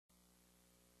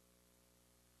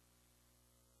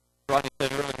Rodney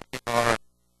said earlier, we are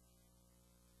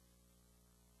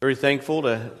very thankful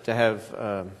to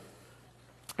have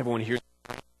everyone here.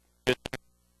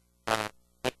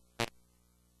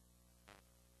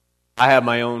 I have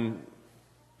my own.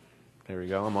 There we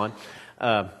go. I'm on.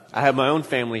 I have my own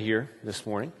family here this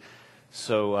morning,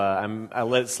 so I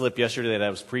let it slip yesterday that I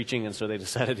was preaching, and so they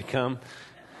decided to come.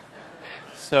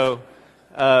 So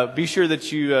be sure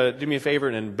that you do me a favor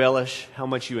and embellish how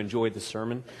much you enjoyed the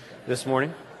sermon this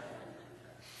morning.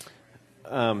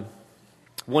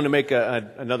 Want to make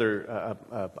another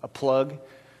plug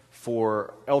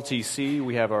for LTC.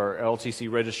 We have our LTC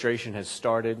registration has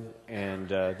started, and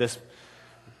this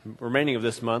remaining of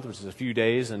this month, which is a few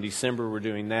days, in December we're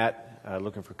doing that,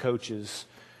 looking for coaches,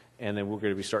 and then we're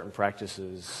going to be starting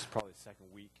practices probably the second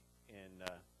week in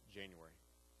January.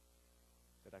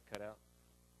 Did I cut out?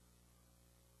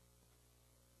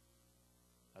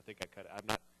 I think I cut it.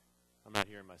 I'm not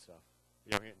hearing myself.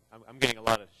 You know, I'm getting a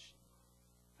lot of.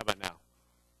 How about now?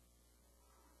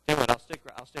 Tell you what, I'll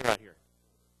stay right here.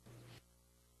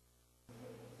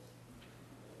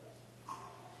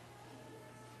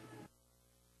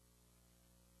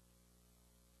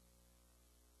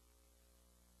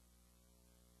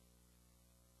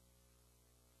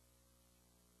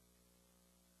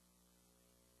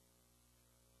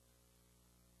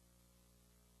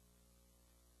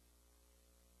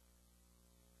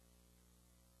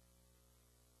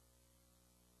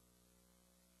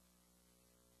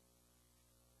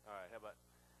 All right,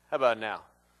 how about now?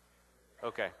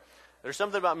 Okay. There's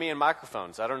something about me and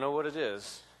microphones. I don't know what it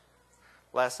is.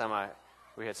 Last time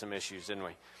we had some issues, didn't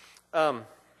we? I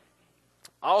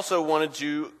also wanted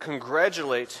to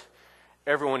congratulate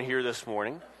everyone here this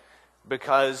morning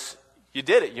because you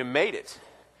did it. You made it.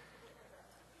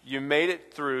 You made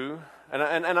it through. And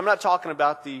I'm not talking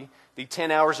about the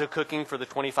 10 hours of cooking for the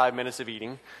 25 minutes of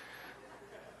eating.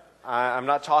 I'm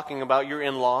not talking about your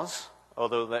in-laws,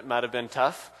 although that might have been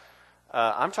tough.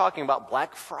 I'm talking about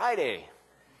Black Friday.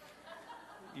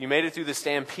 You made it through the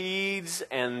stampedes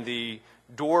and the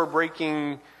door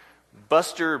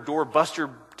buster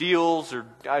deals, or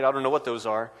I don't know what those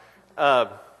are.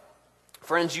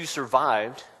 Friends, you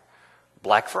survived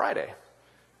Black Friday.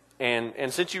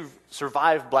 And since you've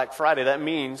survived Black Friday, that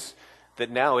means that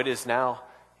it is now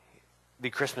the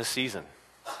Christmas season.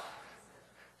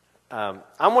 I'm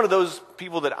one of those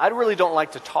people that I really don't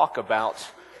like to talk about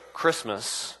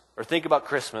Christmas or think about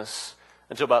Christmas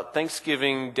until about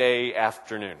Thanksgiving Day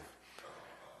afternoon.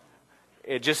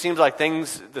 It just seems like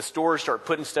the stores start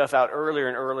putting stuff out earlier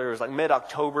and earlier. It was like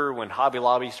mid-October when Hobby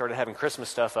Lobby started having Christmas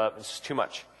stuff up. It's just too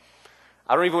much.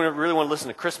 I don't even really want to listen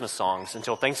to Christmas songs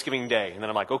until Thanksgiving Day. And then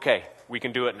I'm like, okay, we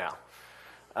can do it now.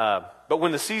 But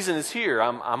when the season is here,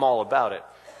 I'm all about it.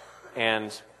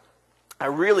 And I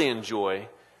really enjoy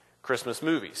Christmas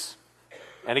movies.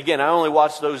 And again, I only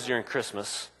watch those during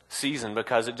Christmas season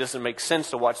because it doesn't make sense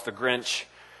to watch The Grinch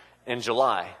in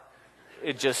July.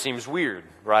 It just seems weird,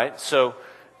 right? So,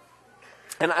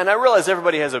 and I realize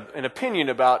everybody has an opinion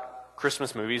about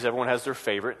Christmas movies. Everyone has their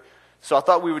favorite. So I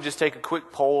thought we would just take a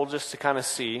quick poll just to kind of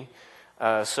see.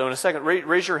 So in a second,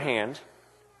 raise your hand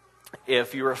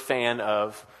if you're a fan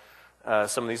of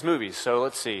some of these movies. So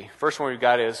let's see. First one we've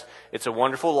got is It's a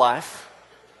Wonderful Life.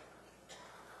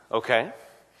 Okay.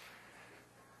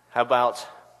 How about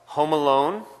Home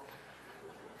Alone?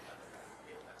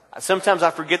 Sometimes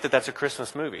I forget that that's a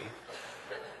Christmas movie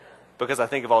because I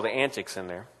think of all the antics in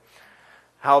there.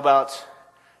 How about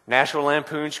National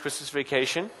Lampoon's Christmas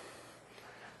Vacation?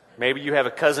 Maybe you have a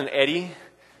cousin Eddie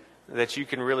that you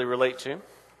can really relate to.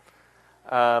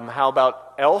 How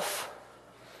about Elf?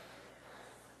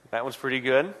 That one's pretty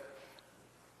good.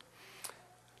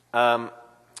 How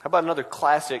about another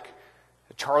classic,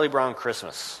 Charlie Brown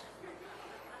Christmas?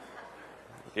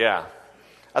 Yeah.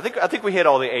 I think we hit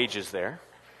all the ages there.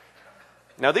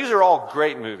 Now, these are all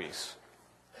great movies,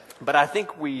 but I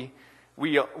think we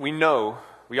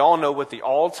all know what the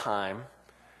all-time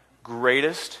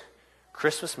greatest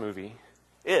Christmas movie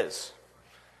is.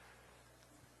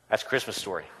 That's Christmas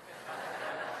Story.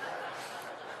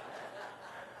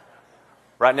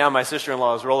 Right now, my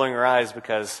sister-in-law is rolling her eyes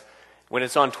because when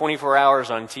it's on 24 hours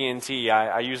on TNT,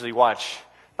 I usually watch,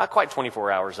 not quite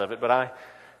 24 hours of it, but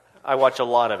I watch a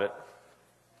lot of it.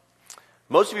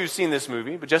 Most of you have seen this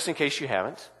movie, but just in case you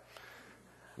haven't,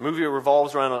 the movie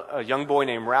revolves around a young boy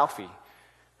named Ralphie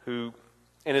who,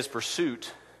 in his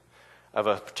pursuit of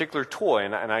a particular toy,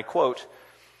 and I quote,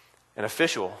 an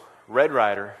official Red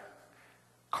Ryder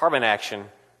carbon action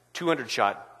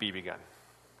 200-shot BB gun.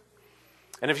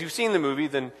 And if you've seen the movie,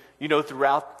 then you know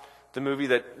throughout the movie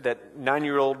that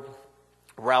 9-year-old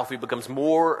Ralphie becomes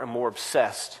more and more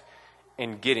obsessed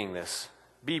in getting this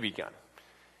BB gun.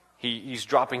 He's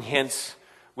dropping hints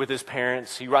with his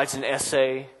parents. He writes an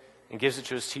essay and gives it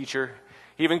to his teacher.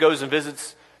 He even goes and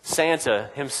visits Santa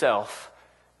himself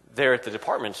there at the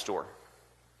department store.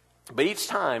 But each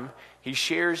time he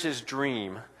shares his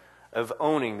dream of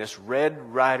owning this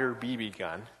Red Ryder BB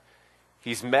gun,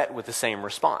 he's met with the same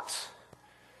response.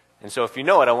 And so if you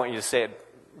know it, I want you to say it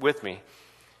with me.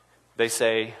 They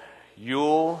say,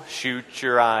 "You'll shoot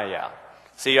your eye out."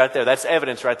 See right there, that's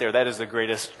evidence right there. That is the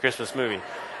greatest Christmas movie.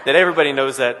 That everybody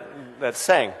knows that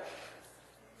saying.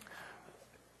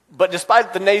 But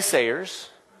despite the naysayers,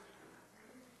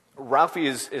 Ralphie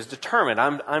is determined.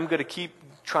 I'm going to keep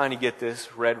trying to get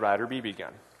this Red Ryder BB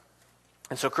gun.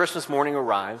 And so Christmas morning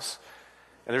arrives,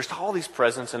 and there's all these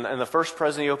presents, and the first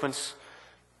present he opens,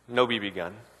 no BB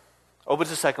gun. Opens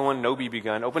the second one, no BB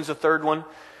gun. Opens the third one,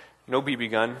 no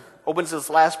BB gun. Opens his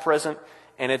last present,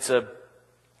 and it's a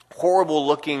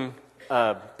horrible-looking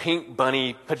pink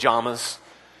bunny pajamas,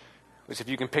 which if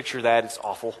you can picture that, it's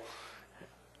awful.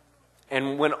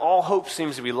 And when all hope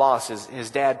seems to be lost,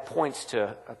 his dad points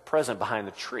to a present behind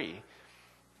the tree,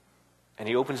 and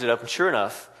he opens it up, and sure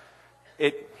enough,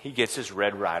 he gets his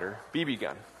Red Ryder BB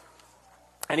gun.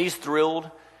 And he's thrilled,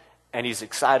 and he's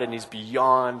excited, and he's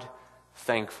beyond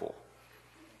thankful.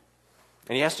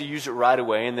 And he has to use it right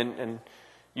away, and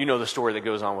you know the story that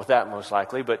goes on with that most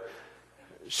likely, but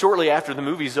shortly after the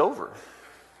movie's over.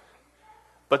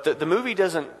 But the movie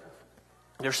doesn't,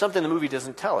 there's something the movie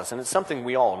doesn't tell us, and it's something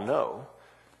we all know,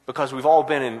 because we've all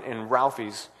been in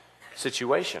Ralphie's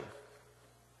situation.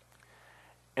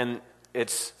 And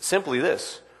it's simply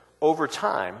this: over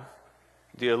time,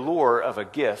 the allure of a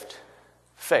gift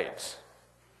fades.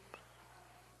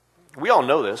 We all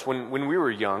know this. When we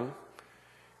were young,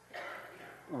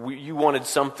 you wanted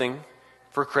something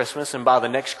for Christmas, and by the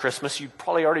next Christmas, you'd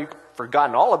probably already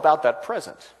forgotten all about that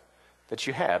present that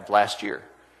you had last year.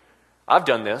 I've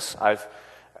done this.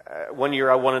 One year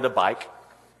I wanted a bike.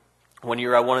 One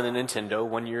year I wanted a Nintendo.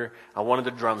 One year I wanted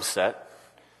a drum set.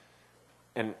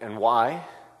 And why?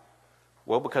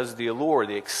 Well, because the allure,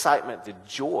 the excitement, the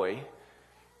joy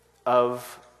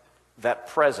of that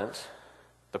present,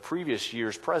 the previous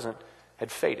year's present,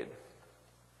 had faded.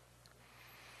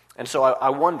 And so I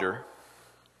wonder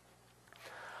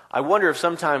if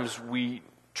sometimes we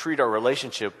treat our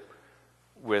relationship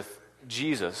with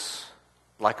Jesus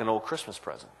like an old Christmas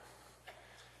present.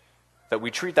 That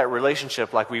we treat that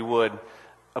relationship like we would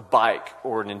a bike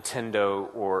or a Nintendo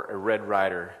or a Red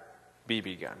Ryder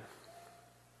BB gun.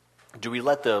 Do we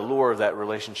let the allure of that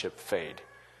relationship fade?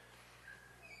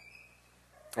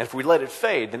 And if we let it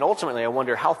fade, then ultimately I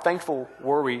wonder, how thankful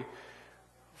were we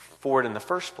for it in the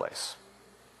first place?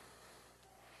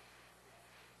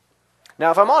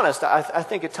 Now, if I'm honest, I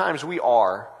think at times we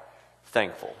are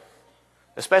thankful,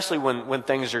 especially when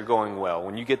things are going well,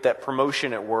 when you get that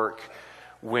promotion at work,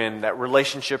 when that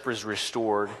relationship is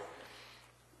restored,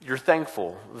 you're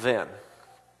thankful then.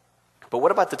 But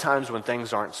what about the times when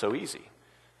things aren't so easy?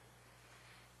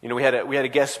 You know, we had a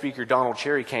guest speaker, Donald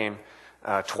Cherry, came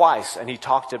twice, and he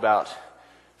talked about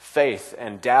faith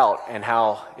and doubt and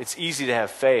how it's easy to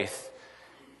have faith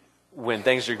when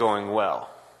things are going well.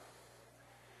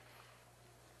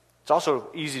 It's also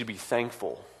easy to be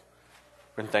thankful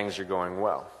when things are going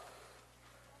well.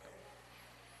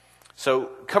 So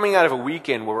coming out of a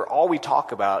weekend where all we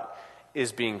talk about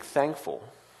is being thankful,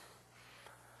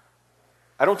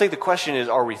 I don't think the question is,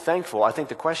 are we thankful? I think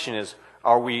the question is,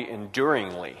 are we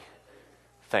enduringly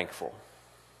thankful?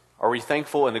 Are we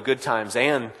thankful in the good times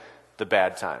and the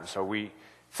bad times? Are we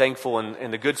thankful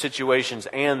in the good situations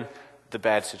and the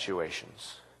bad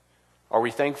situations? Are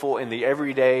we thankful in the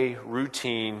everyday,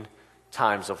 routine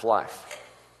times of life?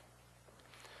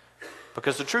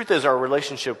 Because the truth is, our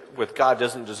relationship with God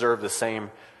doesn't deserve the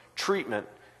same treatment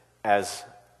as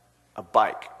a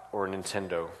bike or a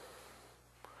Nintendo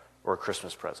or a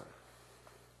Christmas present.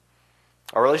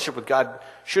 Our relationship with God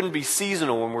shouldn't be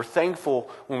seasonal when we're thankful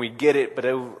when we get it, but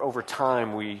over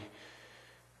time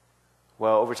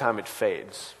over time it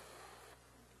fades.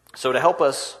 So to help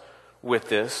us with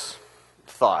this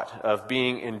thought of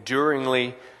being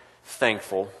enduringly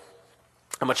thankful,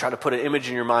 I'm going to try to put an image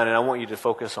in your mind, and I want you to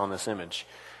focus on this image.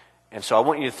 And so I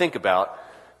want you to think about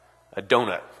a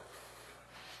donut.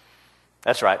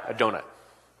 That's right, a donut.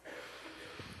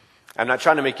 I'm not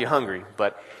trying to make you hungry,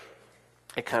 but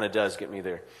it kind of does get me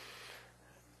there.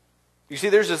 You see,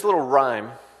 there's this little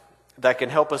rhyme that can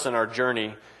help us in our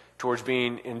journey towards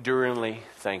being enduringly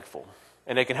thankful.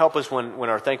 And it can help us when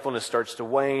our thankfulness starts to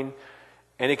wane.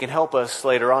 And it can help us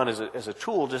later on as a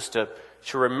tool just to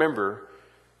remember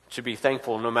to be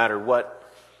thankful no matter what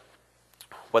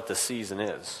the season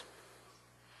is.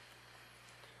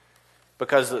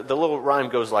 because the little rhyme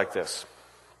goes like this.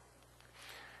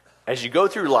 As you go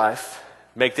through life,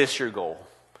 make this your goal.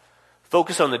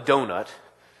 Focus on the donut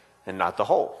and not the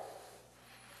hole.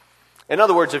 In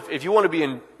other words, if you want to be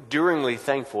enduringly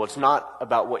thankful, it's not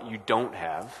about what you don't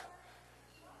have.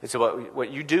 It's about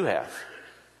what you do have.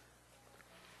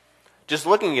 Just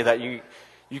looking at that, you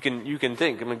can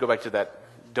think. I'm going to go back to that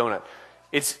donut.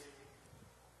 It's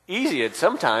easy.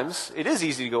 Sometimes it is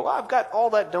easy to go, I've got all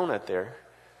that donut there.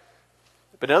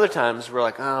 But other times we're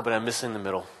like, but I'm missing the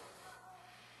middle.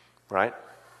 Right?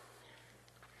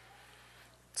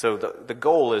 So the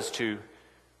goal is to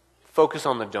focus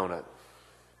on the donut.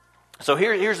 So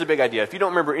here's the big idea. If you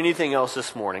don't remember anything else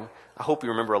this morning, I hope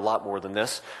you remember a lot more than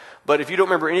this. But if you don't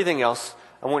remember anything else,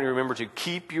 I want you to remember to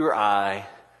keep your eye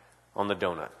on the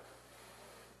donut.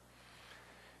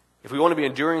 If we want to be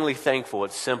enduringly thankful,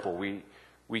 it's simple.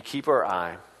 We keep our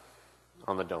eye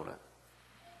on the donut.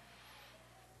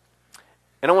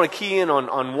 And I want to key in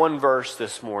on one verse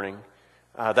this morning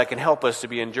that can help us to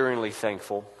be enduringly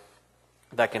thankful,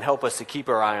 that can help us to keep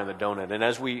our eye on the donut. And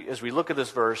as we look at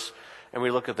this verse, and we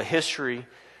look at the history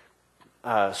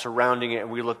surrounding it, and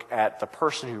we look at the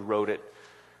person who wrote it,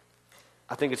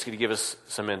 I think it's going to give us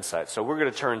some insight. So we're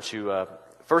going to turn to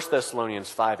 1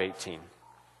 Thessalonians 5:18.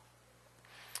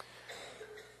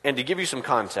 And to give you some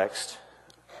context,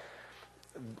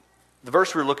 the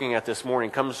verse we're looking at this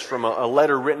morning comes from a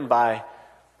letter written by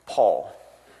Paul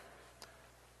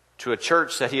to a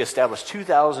church that he established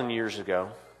 2,000 years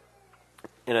ago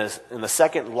in the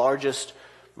second largest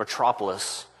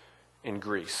metropolis in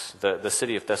Greece, the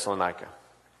city of Thessalonica.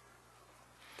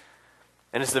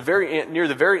 And it's near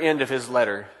the very end of his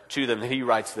letter to them that he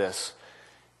writes this: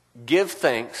 "Give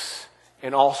thanks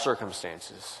in all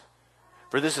circumstances,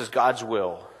 for this is God's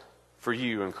will for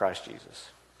you in Christ Jesus."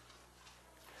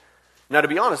 Now, to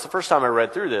be honest, the first time I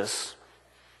read through this,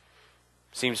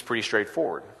 seems pretty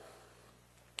straightforward.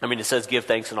 I mean, it says give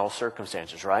thanks in all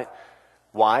circumstances, right?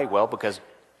 Why? Well, because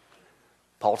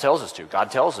Paul tells us to.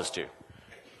 God tells us to.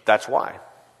 That's why.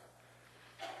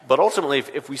 But ultimately,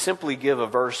 if we simply give a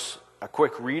verse a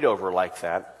quick read over like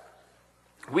that,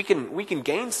 we can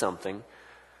gain something,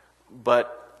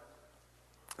 but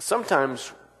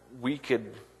sometimes we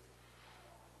can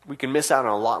miss out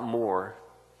on a lot more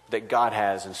that God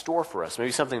has in store for us.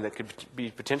 Maybe something that could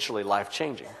be potentially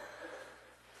life-changing.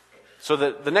 So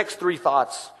the next three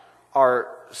thoughts are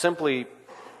simply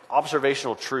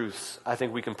observational truths I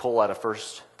think we can pull out of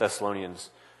 1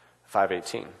 Thessalonians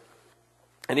 5:18.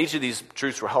 And each of these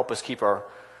truths will help us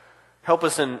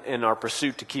in our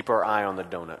pursuit to keep our eye on the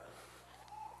donut.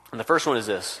 And the first one is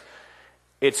this: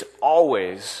 it's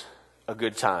always a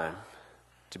good time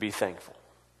to be thankful.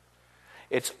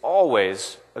 It's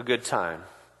always a good time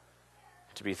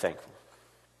to be thankful.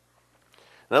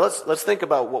 Now let's think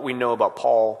about what we know about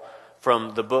Paul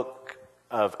from the book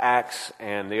of Acts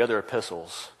and the other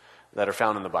epistles that are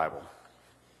found in the Bible.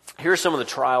 Here are some of the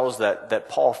trials that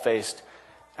Paul faced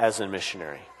as a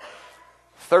missionary.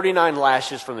 39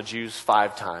 lashes from the Jews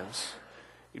 5 times.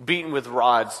 Beaten with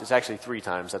rods, it's actually 3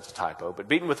 times, that's a typo, but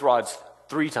beaten with rods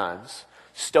 3 times.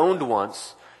 Stoned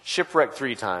once, shipwrecked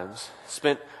 3 times.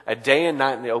 Spent a day and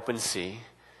night in the open sea.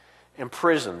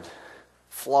 Imprisoned,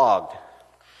 flogged.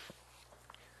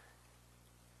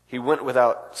 He went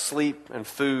without sleep and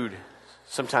food,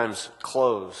 sometimes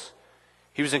clothes.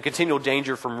 He was in continual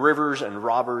danger from rivers and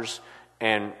robbers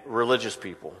and religious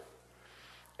people.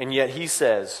 And yet he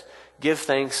says, give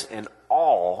thanks in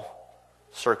all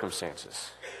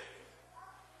circumstances.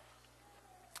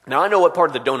 Now I know what part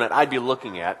of the donut I'd be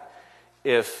looking at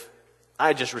if I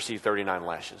had just received 39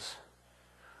 lashes.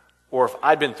 Or if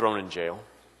I'd been thrown in jail.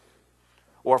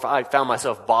 Or if I found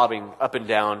myself bobbing up and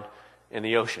down in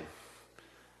the ocean.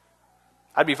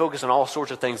 I'd be focused on all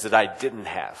sorts of things that I didn't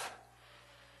have.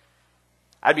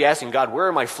 I'd be asking God, where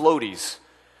are my floaties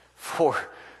for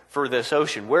this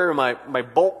ocean? Where are my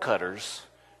bolt cutters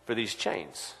for these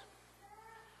chains?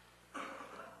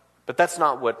 But that's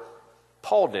not what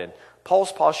Paul did.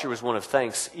 Paul's posture was one of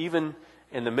thanks, even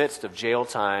in the midst of jail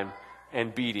time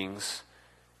and beatings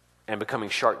and becoming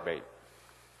shark bait.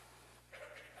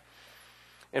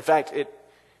 In fact, it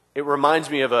reminds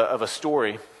me of a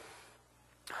story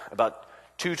about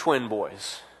 2 twin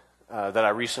boys that I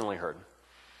recently heard.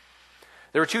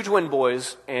 There were 2 twin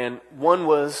boys, and one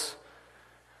was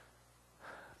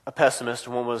a pessimist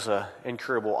and one was an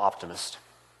incurable optimist.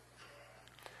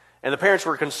 And the parents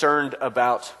were concerned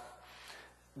about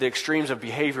the extremes of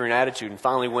behavior and attitude and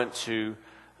finally went to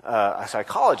a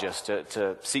psychologist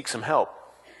to seek some help.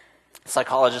 The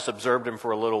psychologist observed him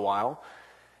for a little while.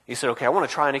 He said, okay, I want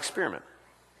to try an experiment.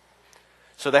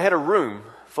 So they had a room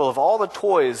full of all the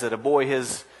toys that a boy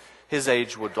his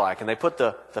age would like. And they put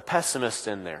the pessimist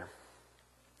in there.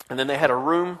 And then they had a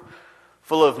room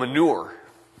full of manure.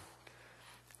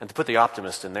 And to put the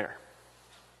optimist in there.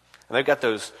 And they've got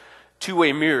those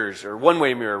two-way mirrors, or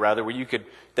one-way mirror rather, where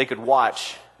they could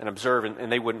watch and observe,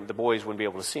 and the boys wouldn't be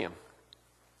able to see him.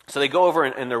 So they go over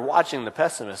and they're watching the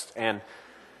pessimist, and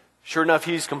sure enough,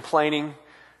 he's complaining.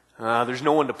 There's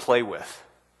no one to play with.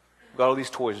 We've got all these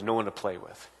toys, no one to play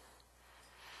with.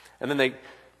 And then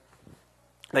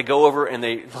they go over and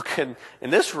they look in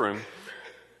this room,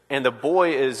 and the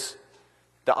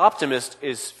optimist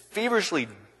is feverishly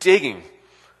digging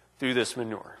through this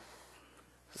manure.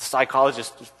 The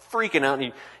psychologist is freaking out,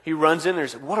 and he runs in there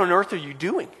and says, "What on earth are you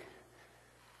doing?"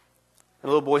 And the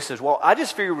little boy says, "Well, I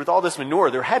just figured with all this manure,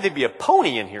 there had to be a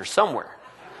pony in here somewhere."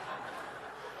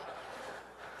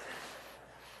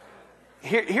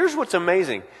 Here's what's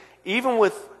amazing. Even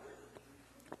with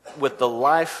the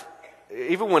life,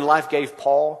 even when life gave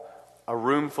Paul a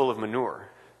room full of manure,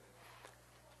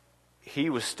 he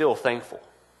was still thankful.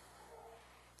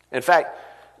 In fact,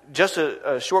 just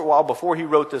a short while before he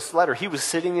wrote this letter, he was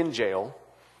sitting in jail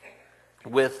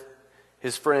with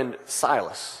his friend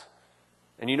Silas.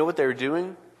 And you know what they were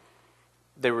doing?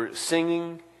 They were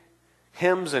singing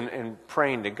hymns and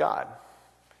praying to God.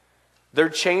 They're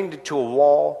chained to a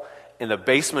wall in the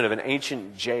basement of an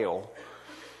ancient jail,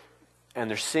 and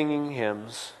they're singing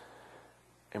hymns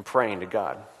and praying to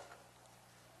God.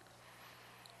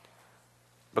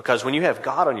 Because when you have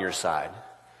God on your side,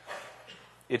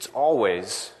 it's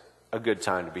always a good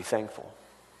time to be thankful.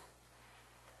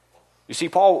 You see,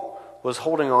 Paul was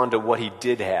holding on to what he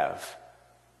did have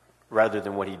rather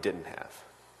than what he didn't have.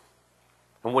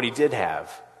 And what he did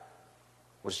have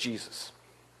was Jesus.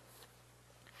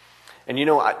 And you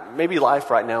know, maybe life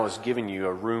right now is giving you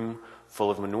a room full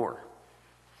of manure.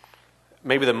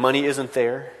 Maybe the money isn't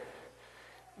there.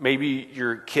 Maybe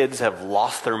your kids have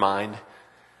lost their mind.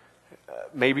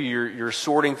 Maybe you're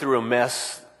sorting through a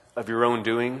mess of your own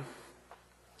doing.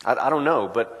 I don't know,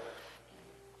 but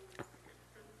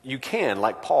you can,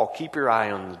 like Paul, keep your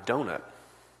eye on the donut.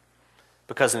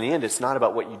 Because in the end, it's not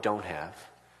about what you don't have.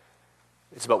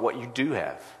 It's about what you do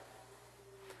have.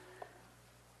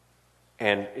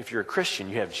 And if you're a Christian,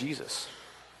 you have Jesus.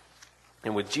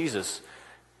 And with Jesus,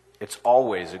 it's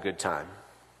always a good time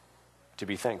to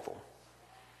be thankful.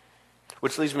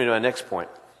 Which leads me to my next point.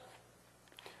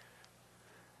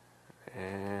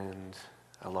 And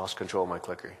I lost control of my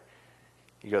clicker.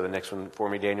 You go to the next one for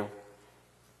me, Daniel.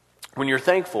 When you're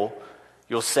thankful,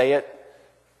 you'll say it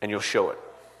and you'll show it.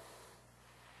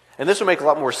 And this will make a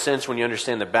lot more sense when you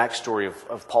understand the backstory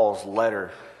of Paul's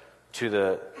letter to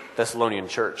the Thessalonian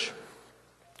church.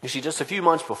 You see, just a few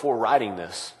months before writing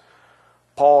this,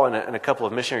 Paul and a couple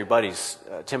of missionary buddies,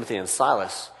 Timothy and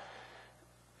Silas,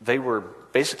 they were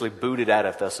basically booted out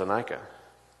of Thessalonica.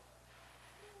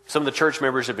 Some of the church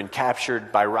members had been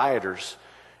captured by rioters,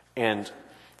 and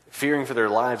fearing for their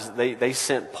lives, they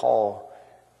sent Paul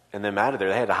and them out of there.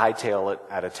 They had to hightail it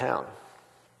out of town.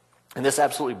 And this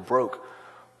absolutely broke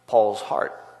Paul's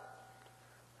heart,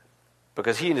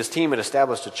 because he and his team had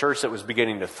established a church that was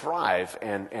beginning to thrive,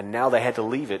 and now they had to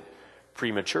leave it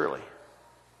prematurely.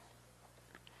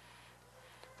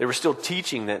 There was still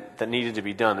teaching that needed to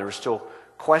be done. There were still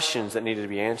questions that needed to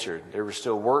be answered. There was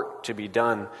still work to be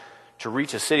done to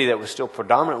reach a city that was still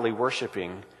predominantly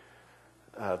worshiping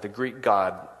the Greek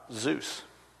god Zeus.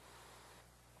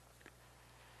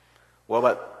 Well,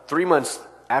 about 3 months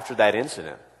after that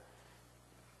incident,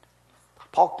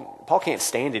 Paul can't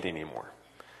stand it anymore.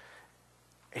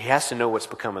 He has to know what's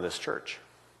become of this church.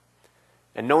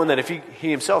 And knowing that if he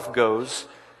himself goes,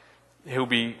 he'll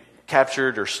be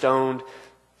captured or stoned.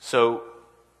 So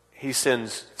he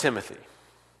sends Timothy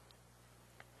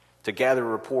to gather a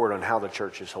report on how the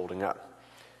church is holding up.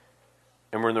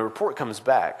 And when the report comes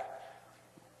back,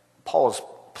 Paul is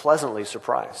pleasantly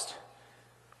surprised.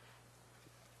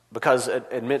 Because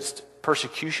amidst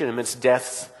persecution, amidst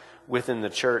deaths within the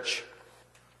church,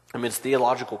 amidst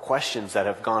theological questions that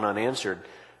have gone unanswered,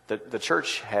 the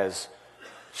church has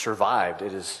survived.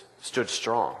 It has stood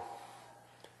strong.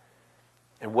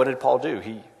 And what did Paul do?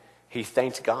 He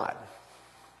thanked God.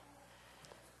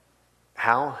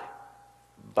 How?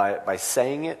 By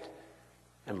saying it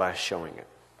and by showing it.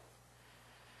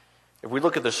 If we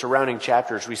look at the surrounding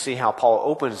chapters, we see how Paul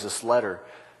opens this letter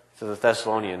to the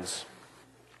Thessalonians.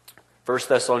 1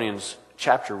 Thessalonians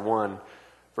chapter 1,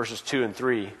 verses 2 and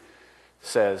 3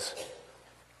 says,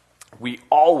 "We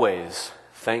always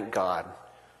thank God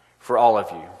for all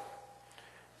of you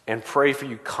and pray for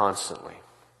you constantly,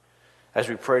 as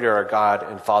we pray to our God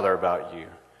and Father about you,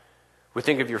 We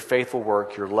think of your faithful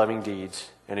work, your loving deeds,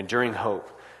 and enduring hope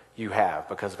you have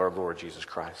because of our Lord Jesus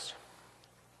Christ.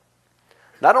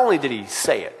 Not only did he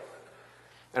say it,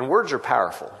 and words are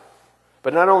powerful,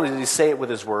 but not only did he say it with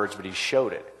his words, but he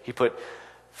showed it. He put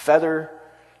feather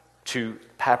to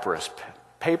papyrus,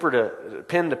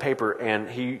 pen to paper, and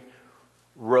he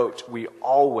wrote, "We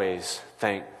always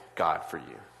thank God for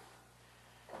you."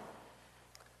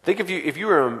 Think if you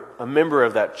were a member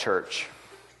of that church,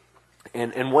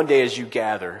 and one day as you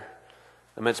gather,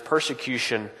 amidst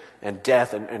persecution and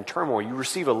death and turmoil, you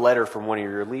receive a letter from one of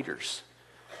your leaders.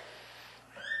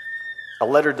 A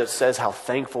letter that says how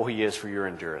thankful he is for your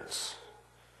endurance.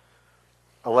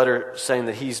 A letter saying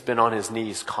that he's been on his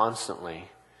knees constantly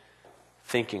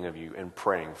thinking of you and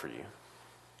praying for you.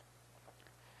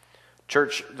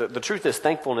 Church, the truth is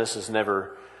thankfulness is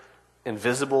never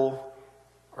invisible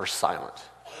or silent.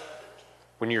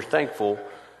 When you're thankful,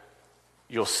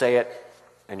 you'll say it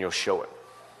and you'll show it.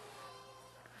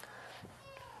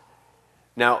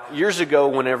 Now, years ago,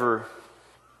 whenever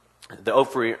the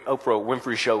Oprah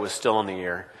Winfrey Show was still on the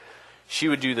air, she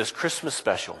would do this Christmas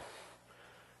special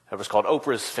that was called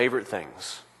Oprah's Favorite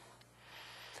Things.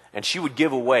 And she would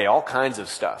give away all kinds of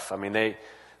stuff. I mean,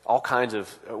 all kinds of,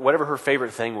 whatever her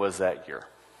favorite thing was that year.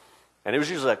 And it was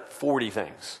usually like 40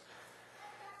 things.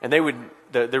 And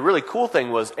the really cool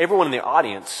thing was everyone in the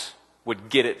audience would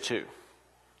get it too.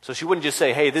 So she wouldn't just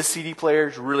say, "Hey, this CD player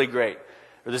is really great,"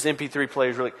 or "This MP3 player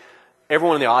is really,"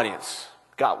 everyone in the audience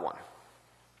got one.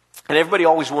 And everybody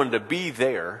always wanted to be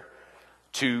there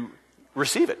to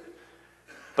receive it.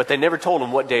 But they never told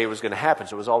them what day it was going to happen,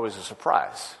 so it was always a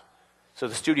surprise. So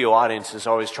the studio audience is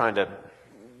always trying to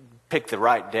pick the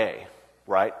right day,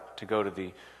 right, to go to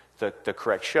the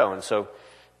correct show. And so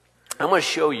I'm going to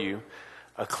show you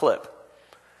a clip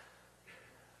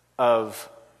of,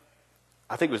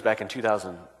 I think it was back in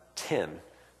 2010,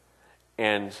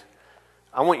 and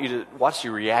I want you to watch the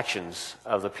reactions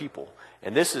of the people.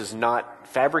 And this is not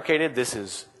fabricated. This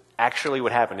is actually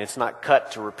what happened. It's not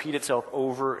cut to repeat itself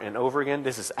over and over again.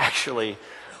 This is actually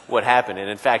what happened. And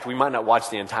in fact, we might not watch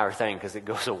the entire thing because it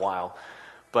goes a while.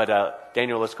 But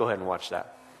Daniel, let's go ahead and watch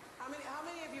that. How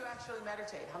many of you actually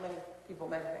meditate? How many people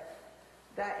meditate?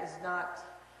 That's not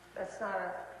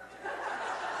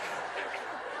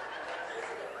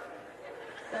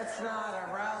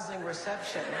a rousing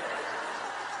reception.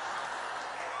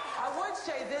 I would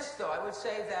say this, though. I would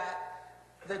say that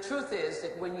the truth is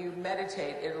that when you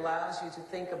meditate, it allows you to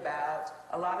think about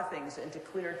a lot of things and to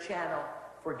clear channel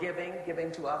for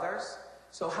giving to others.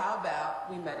 So how about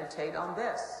we meditate on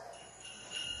this?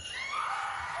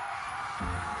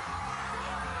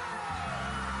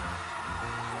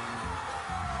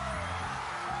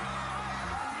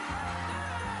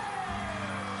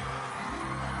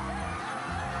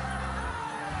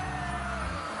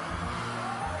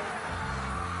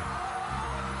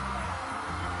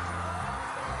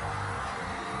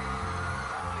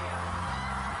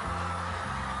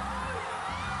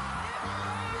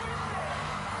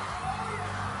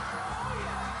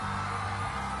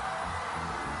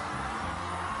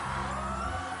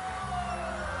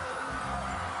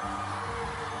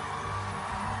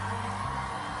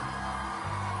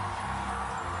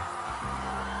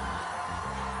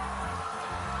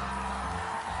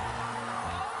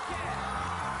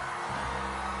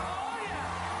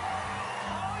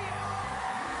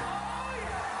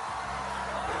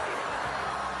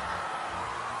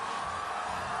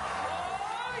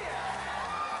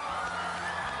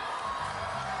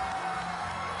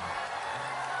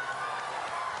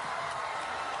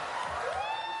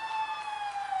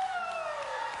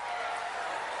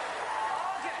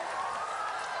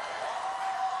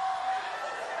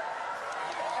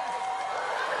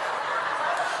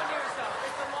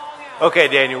 Okay,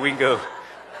 Daniel, we can go.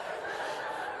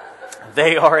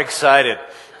 They are excited.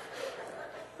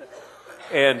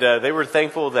 And they were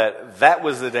thankful that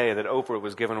was the day that Oprah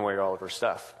was giving away all of her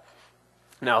stuff.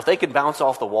 Now, if they could bounce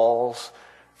off the walls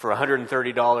for a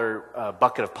 $130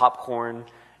 bucket of popcorn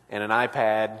and an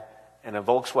iPad and a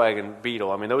Volkswagen Beetle,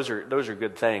 I mean, those are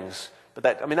good things. But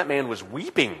that man was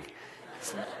weeping,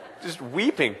 just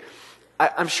weeping.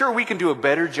 I'm sure we can do a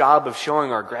better job of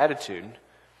showing our gratitude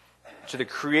to the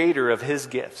creator of his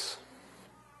gifts.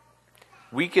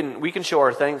 We can show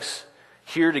our thanks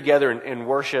here together in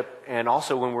worship, and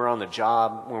also when we're on the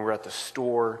job, when we're at the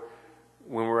store,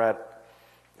 when we're at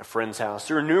a friend's house.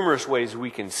 There are numerous ways we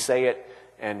can say it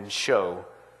and show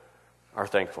our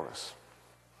thankfulness.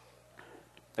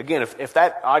 Again, if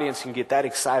that audience can get that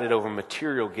excited over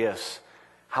material gifts,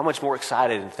 how much more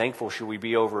excited and thankful should we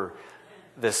be over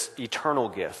this eternal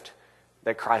gift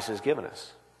that Christ has given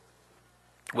us?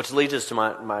 Which leads us to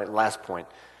my last point,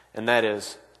 and that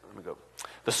is,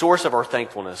 the source of our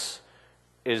thankfulness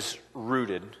is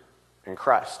rooted in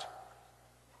Christ.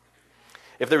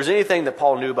 If there was anything that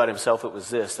Paul knew about himself, it was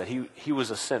this, that he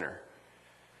was a sinner.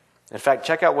 In fact,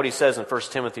 check out what he says in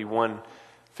 1 Timothy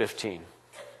 1:15.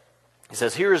 He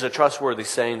says, "Here is a trustworthy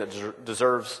saying that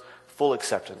deserves full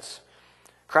acceptance.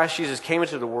 Christ Jesus came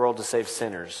into the world to save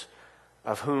sinners,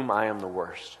 of whom I am the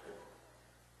worst."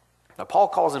 Now, Paul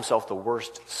calls himself the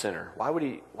worst sinner. Why would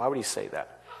he say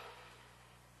that?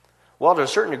 Well, to a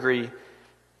certain degree,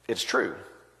 it's true.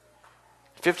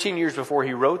 15 years before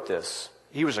he wrote this,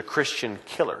 he was a Christian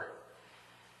killer.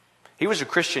 He was a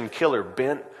Christian killer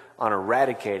bent on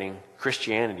eradicating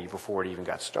Christianity before it even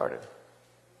got started.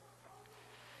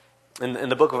 In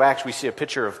the book of Acts, we see a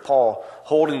picture of Paul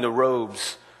holding the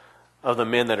robes of the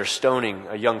men that are stoning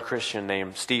a young Christian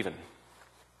named Stephen.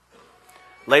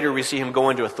 Later, we see him go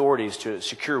into authorities to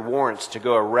secure warrants to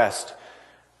go arrest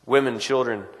women,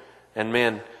 children, and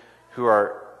men who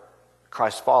are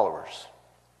Christ's followers.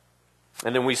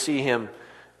 And then we see him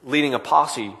leading a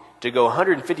posse to go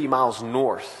 150 miles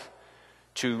north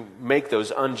to make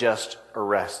those unjust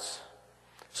arrests.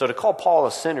 So to call Paul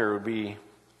a sinner would be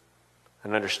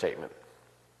an understatement.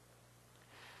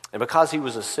 And because he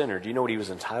was a sinner, do you know what he was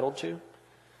entitled to?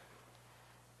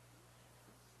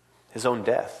 His own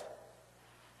death.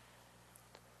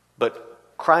 But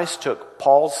Christ took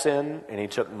Paul's sin, and he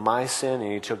took my sin,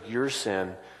 and he took your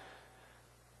sin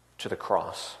to the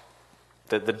cross.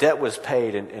 The debt was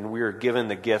paid, and we are given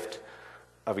the gift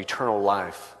of eternal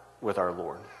life with our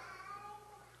Lord.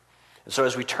 And so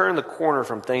as we turn the corner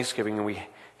from Thanksgiving and we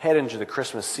head into the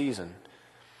Christmas season,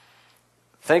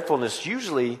 thankfulness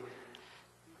usually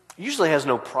has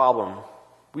no problem.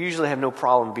 We usually have no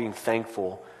problem being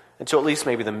thankful until at least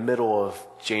maybe the middle of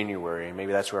January.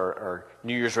 Maybe that's where our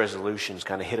New Year's resolutions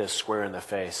kind of hit us square in the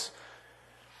face.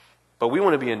 But we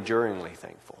want to be enduringly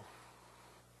thankful.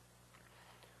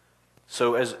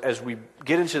 So as we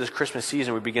get into this Christmas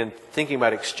season, we begin thinking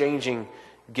about exchanging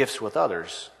gifts with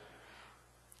others.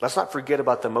 Let's not forget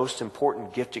about the most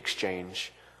important gift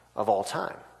exchange of all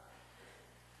time.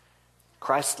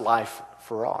 Christ's life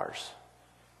for ours.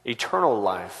 Eternal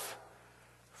life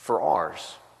for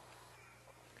ours.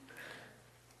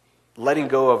 Letting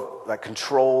go of that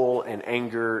control and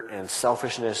anger and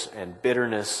selfishness and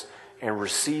bitterness and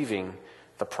receiving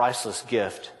the priceless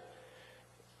gift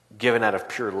given out of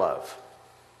pure love.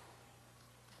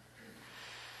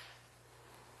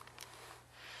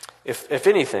 If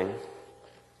anything,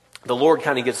 the Lord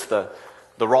kind of gets the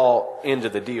raw end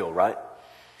of the deal, right?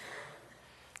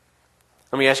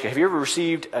 Let me ask you, have you ever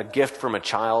received a gift from a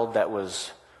child that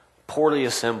was poorly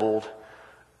assembled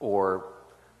or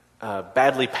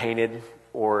badly painted,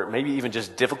 or maybe even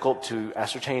just difficult to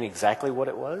ascertain exactly what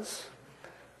it was?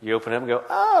 You open it up and go,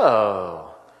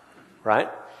 oh, right?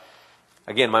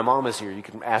 Again, my mom is here. You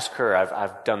can ask her.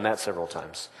 I've done that several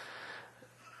times.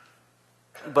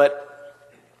 But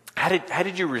how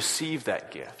did you receive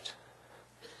that gift?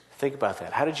 Think about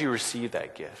that. How did you receive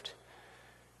that gift?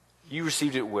 You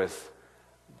received it with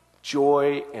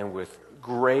joy and with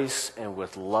grace and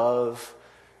with love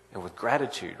and with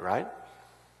gratitude, right?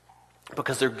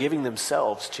 Because they're giving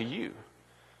themselves to you.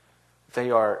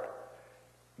 They are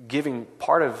giving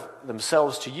part of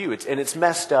themselves to you. It's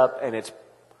messed up and it's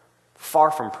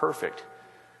far from perfect,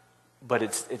 but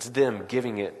it's them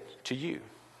giving it to you.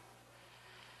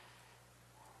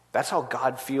 That's how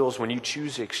God feels when you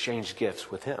choose to exchange gifts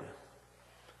with Him.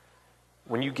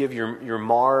 When you give your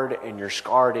marred and your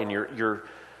scarred and your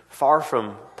far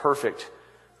from perfect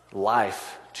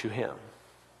life to Him.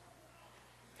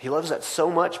 He loves that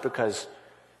so much because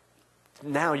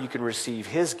now you can receive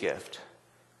His gift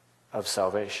of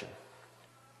salvation.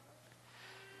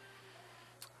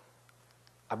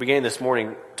 I began this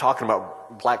morning talking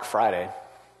about Black Friday.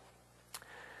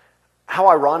 How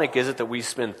ironic is it that we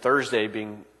spend Thursday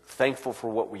being thankful for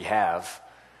what we have,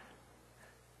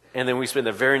 and then we spend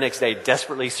the very next day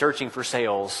desperately searching for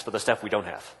sales for the stuff we don't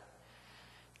have.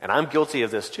 And I'm guilty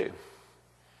of this too.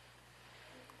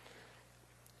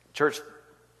 Church,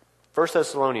 1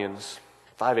 Thessalonians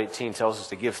 5:18 tells us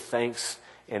to give thanks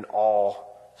in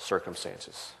all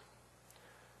circumstances.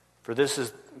 For this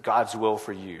is God's will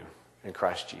for you in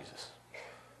Christ Jesus.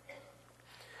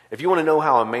 If you want to know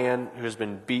how a man who has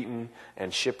been beaten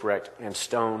and shipwrecked and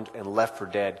stoned and left for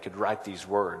dead could write these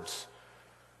words,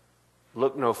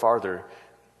 look no farther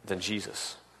than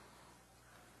Jesus.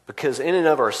 Because in and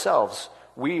of ourselves,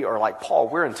 we are like Paul,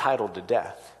 we're entitled to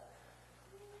death.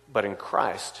 But in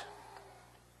Christ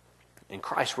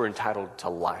we're entitled to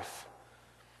life.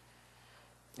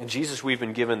 In Jesus, we've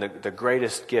been given the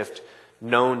greatest gift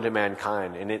known to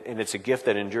mankind. And it's a gift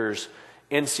that endures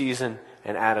in season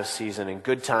and out of season, in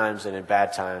good times and in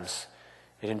bad times.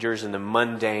 It endures in the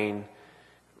mundane,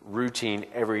 routine,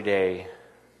 everyday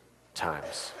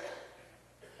times.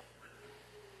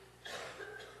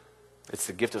 It's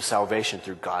the gift of salvation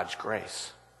through God's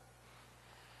grace.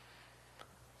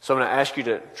 So I'm going to ask you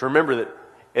to remember that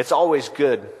it's always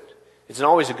good. It's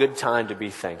always a good time to be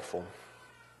thankful.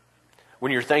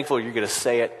 When you're thankful, you're going to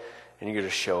say it and you're going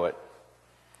to show it.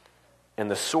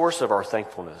 And the source of our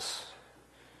thankfulness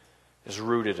is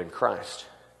rooted in Christ.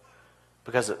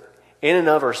 Because in and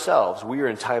of ourselves, we are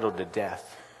entitled to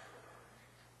death.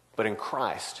 But in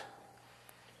Christ,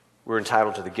 we're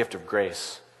entitled to the gift of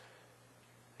grace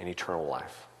and eternal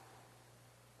life.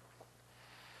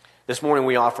 This morning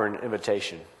we offer an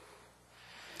invitation.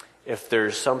 If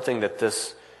there's something that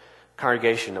this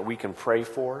congregation that we can pray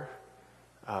for,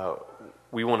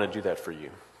 we want to do that for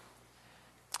you.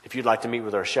 If you'd like to meet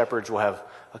with our shepherds, we'll have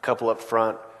a couple up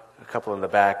front, a couple in the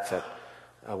back that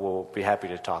will be happy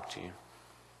to talk to you.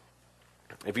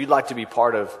 If you'd like to be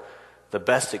part of the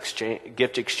best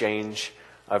gift exchange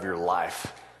of your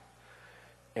life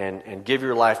and give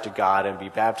your life to God and be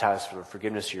baptized for the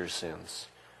forgiveness of your sins,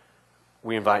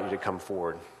 we invite you to come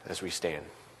forward as we stand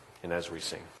and as we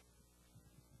sing.